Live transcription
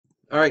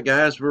All right,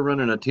 guys, we're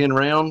running a 10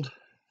 round,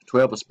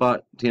 12 a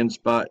spot, 10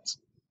 spots.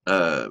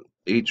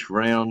 Each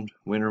round,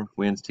 winner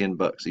wins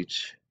 $10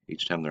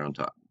 each time they're on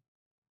top.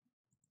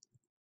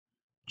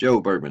 Joe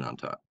Bergman on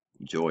top,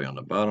 Joy on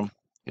the bottom.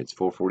 It's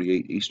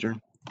 4:48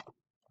 Eastern.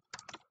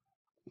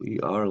 We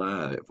are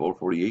live at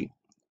 4:48.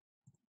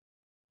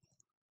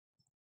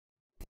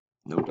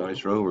 No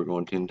dice roll. We're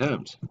going 10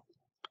 times.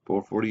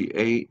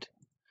 4:48,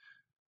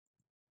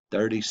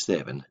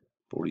 37.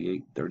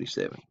 48,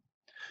 37.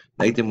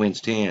 Nathan wins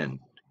 10.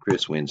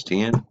 Chris wins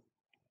 10.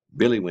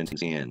 Billy wins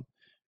 10.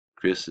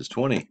 Chris is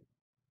 20.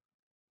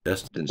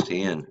 Dustin's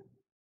 10.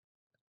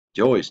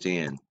 Joy's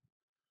 10.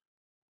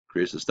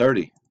 Chris is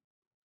 30.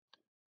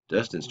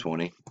 Dustin's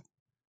 20.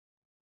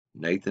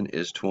 Nathan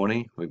is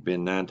 20. We've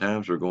been 9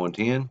 times. We're going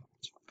 10.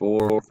 It's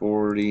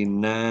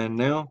 4:49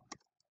 now.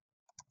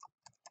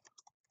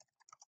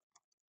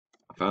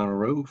 Final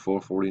row,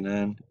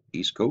 4:49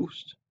 East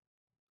Coast.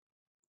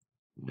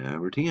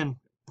 Number 10.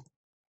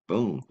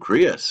 Boom.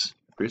 Chris.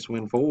 Chris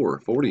win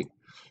 40.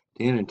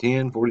 10 and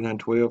 10,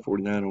 49-12,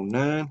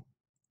 49-09.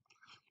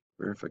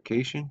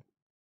 Verification.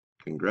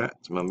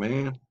 Congrats, my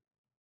man.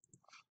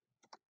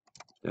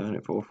 Done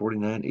at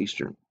 4:49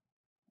 Eastern.